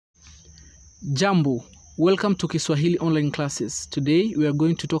Jambo, welcome to Kiswahili online classes. Today we are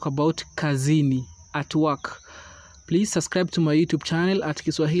going to talk about Kazini at work. Please subscribe to my YouTube channel at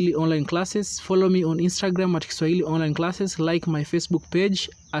Kiswahili online classes. Follow me on Instagram at Kiswahili online classes. Like my Facebook page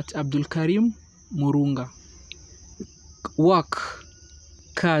at Abdul Karim Murunga. Work,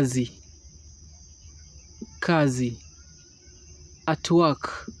 kazi, kazi. At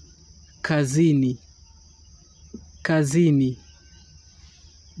work, kazini, kazini.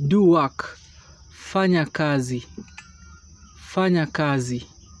 Do work, fanya kazi, fanya kazi.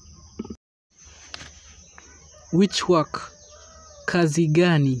 Which work, kazi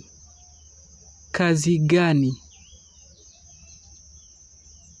gani, kazi gani.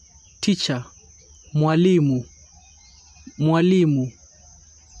 Teacher, mwalimu, mwalimu.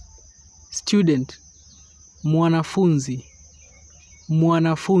 Student, mwanafunzi,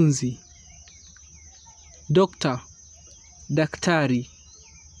 mwanafunzi. Doctor, daktari,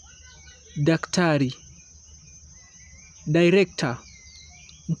 daktari. Director,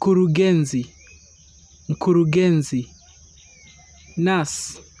 mkurugenzi, mkurugenzi.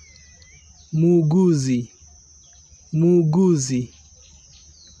 Nurse, muuguzi, muuguzi.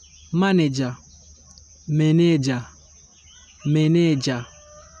 Manager, meneja, meneja.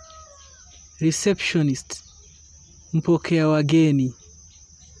 Receptionist, mpokea wageni,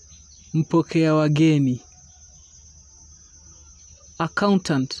 mpokea wageni.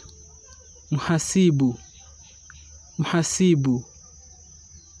 Accountant, mhasibu, mhasibu.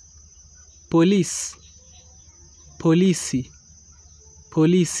 Police, polisi,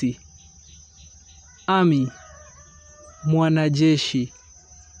 polisi. Army, mwanajeshi,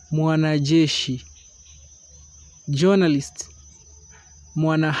 mwanajeshi. Journalist,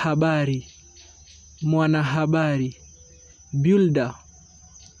 mwanahabari, mwanahabari. Builder,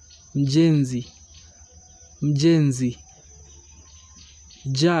 mjenzi, mjenzi.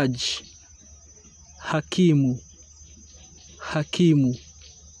 Judge, hakimu, hakimu.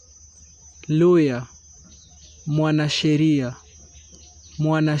 Lawyer, mwanasheria,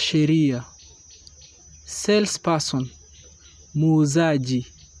 mwanasheria. Salesperson, muuzaji,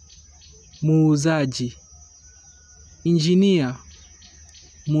 muuzaji. Engineer,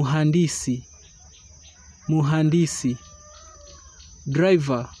 muhandisi, muhandisi.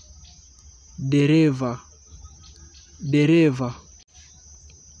 Driver, dereva, dereva.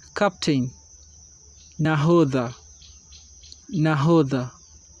 Captain, nahodha, nahodha.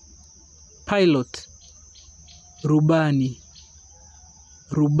 Pilot, rubani,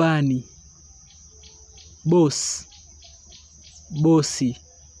 rubani. Boss, bosi,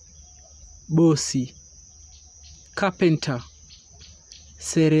 bosi. Carpenter,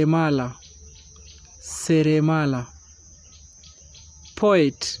 seremala, seremala.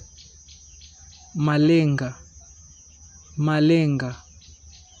 Poet, malenga, malenga.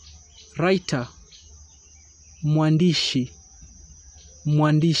 Writer, mwandishi,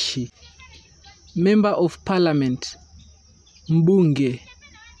 mwandishi. Member of Parliament, mbunge,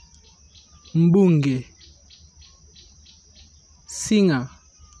 mbunge. Singer,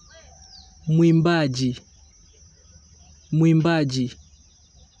 mwimbaji, mwimbaji.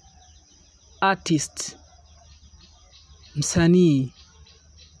 Artist, msanii,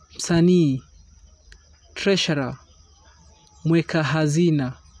 msanii. Treasurer, mweka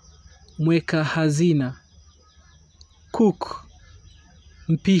hazina, mweka hazina. Cook,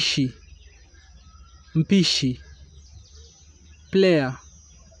 mpishi, mpishi. Player,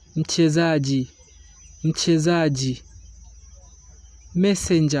 mchezaji, mchezaji.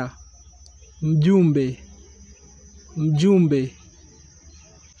 Messenger, mjumbe, mjumbe.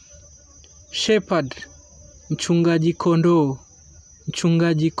 Shepherd, mchungaji kondoo,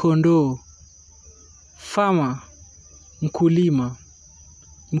 mchungaji kondoo. Farmer, mkulima,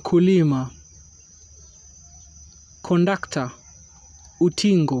 mkulima. Conductor,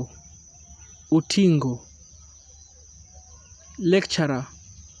 utingo, utingo. Lecturer,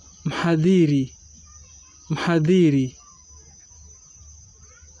 mhadhiri, mhadhiri.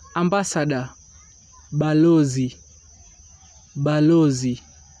 Ambassador, balozi, balozi.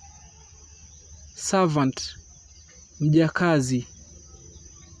 Servant, mjakazi,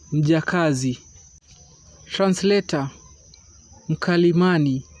 mjakazi. Translator,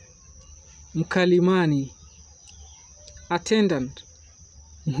 mkalimani, mkalimani. Attendant,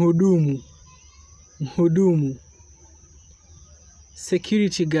 mhudumu, mhudumu.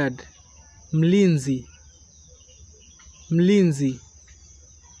 Security guard, mlinzi, mlinzi.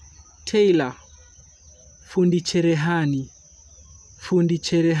 Tailor, fundi cherehani, fundi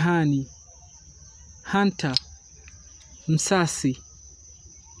cherehani. Hunter, msasi,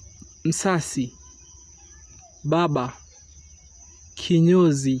 msasi. Baba,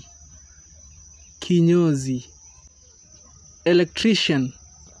 kinyozi, kinyozi. Electrician,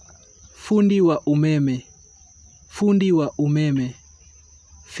 fundi wa umeme, fundi wa umeme.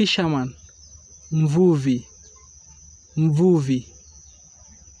 Fisherman, mvuvi, mvuvi.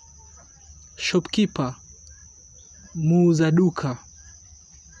 Shopkeeper, muuza duka,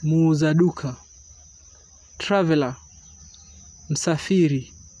 muuza duka. Traveler,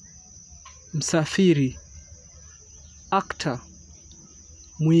 msafiri, msafiri. Actor,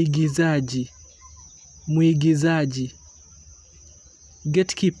 muigizaji, muigizaji.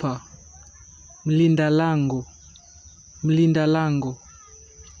 Gatekeeper, mlinda lango, mlinda lango.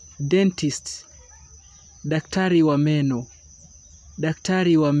 Dentist, daktari wa meno,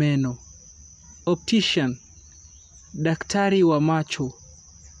 daktari wa meno. Optician, daktari wa macho,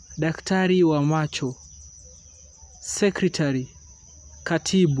 daktari wa macho. Secretary,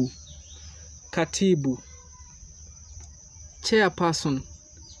 katibu, katibu. Chairperson,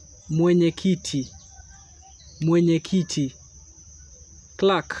 mwenyekiti, mwenyekiti.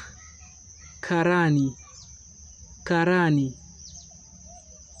 Clerk, karani, karani.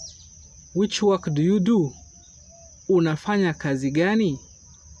 Which work do you do? Unafanya kazi gani?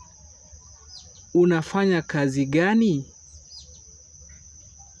 Unafanya kazi gani?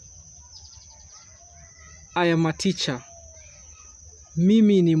 I am a teacher.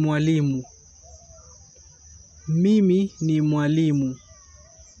 Mimi ni mwalimu. Mimi ni mwalimu.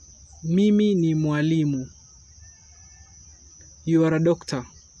 Mimi ni mwalimu. You are a doctor.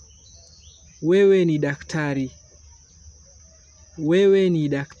 Wewe ni daktari. Wewe ni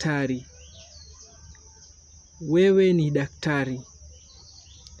daktari. Wewe ni daktari.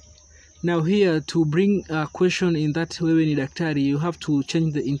 Now here, to bring a question in that wewe ni daktari, you have to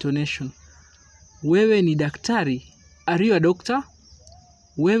change the intonation. Wewe ni daktari. Are you a doctor?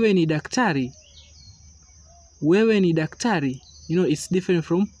 Wewe ni daktari. Wewe ni daktari. You know, it's different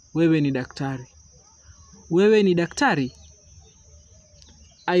from wewe ni daktari. Wewe ni daktari.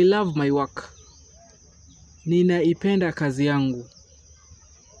 I love my work. Ninaipenda kazi yangu.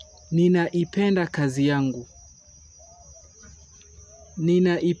 Ninaipenda kazi yangu.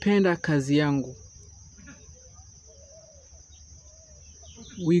 Ninaipenda kazi yangu.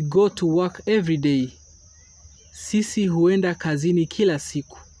 We go to work every day. Sisi huenda kazini kila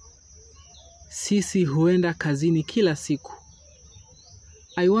siku. Sisi huenda kazini kila siku.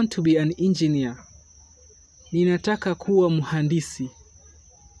 I want to be an engineer. Ninataka kuwa mhandisi.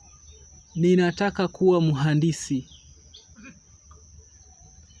 Ninataka kuwa mhandisi.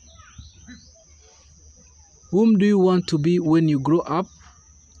 Whom do you want to be when you grow up?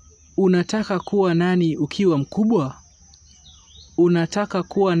 Unataka kuwa nani ukiwa mkubwa? Unataka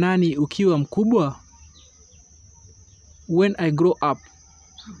kuwa nani ukiwa mkubwa? When I grow up.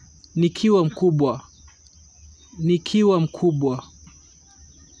 Nikiwa mkubwa. Nikiwa mkubwa.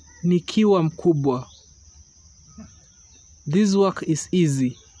 Nikiwa mkubwa. This work is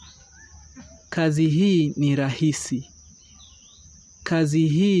easy. Kazi hii ni rahisi. Kazi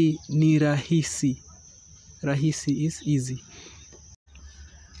hii ni rahisi. Rahisi is easy.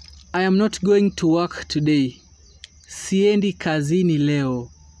 I am not going to work today. Siendi kazini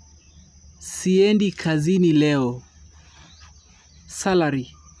leo. Siendi kazini leo.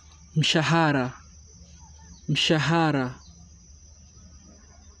 Salary, mshahara, mshahara.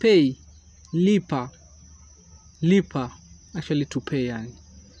 Pay, lipa, lipa. Actually to pay yani.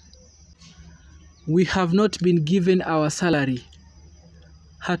 We have not been given our salary.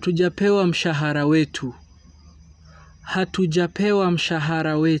 Hatujapewa mshahara wetu. Hatujapewa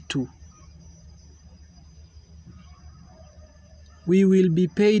mshahara wetu. We will be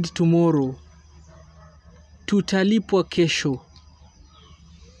paid tomorrow. Tutalipwa kesho.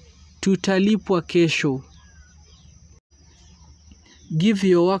 Tutalipwa kesho. Give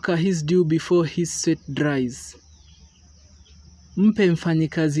your worker his due before his sweat dries. Mpe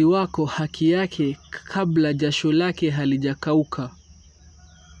mfanyikazi wako haki yake kabla jasho lake halijakauka.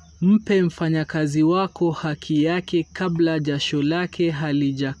 Mpe mfanyakazi wako haki yake kabla jasho lake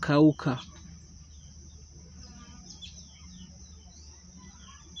halijakauka.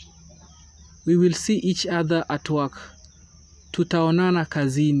 We will see each other at work. Tutaonana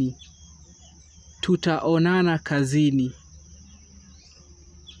kazini. Tutaonana kazini.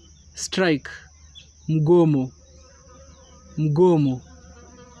 Strike, mgomo, mgomo,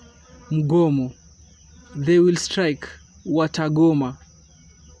 mgomo. They will strike, watagoma,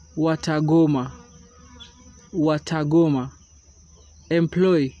 watagoma, watagoma.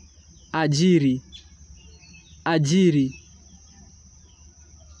 Employ, ajiri, ajiri.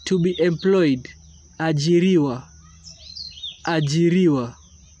 To be employed, ajiriwa, ajiriwa.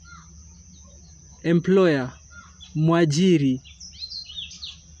 Employer, mwajiri,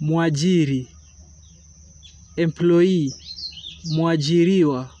 mwajiri. employee,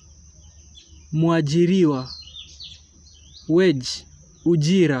 mwajiriwa, mwajiriwa. Wage,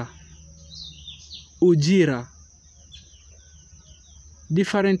 ujira, ujira.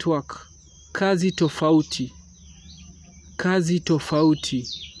 Different work, kazi tofauti, kazi tofauti,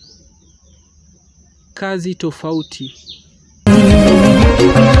 kazi tofauti.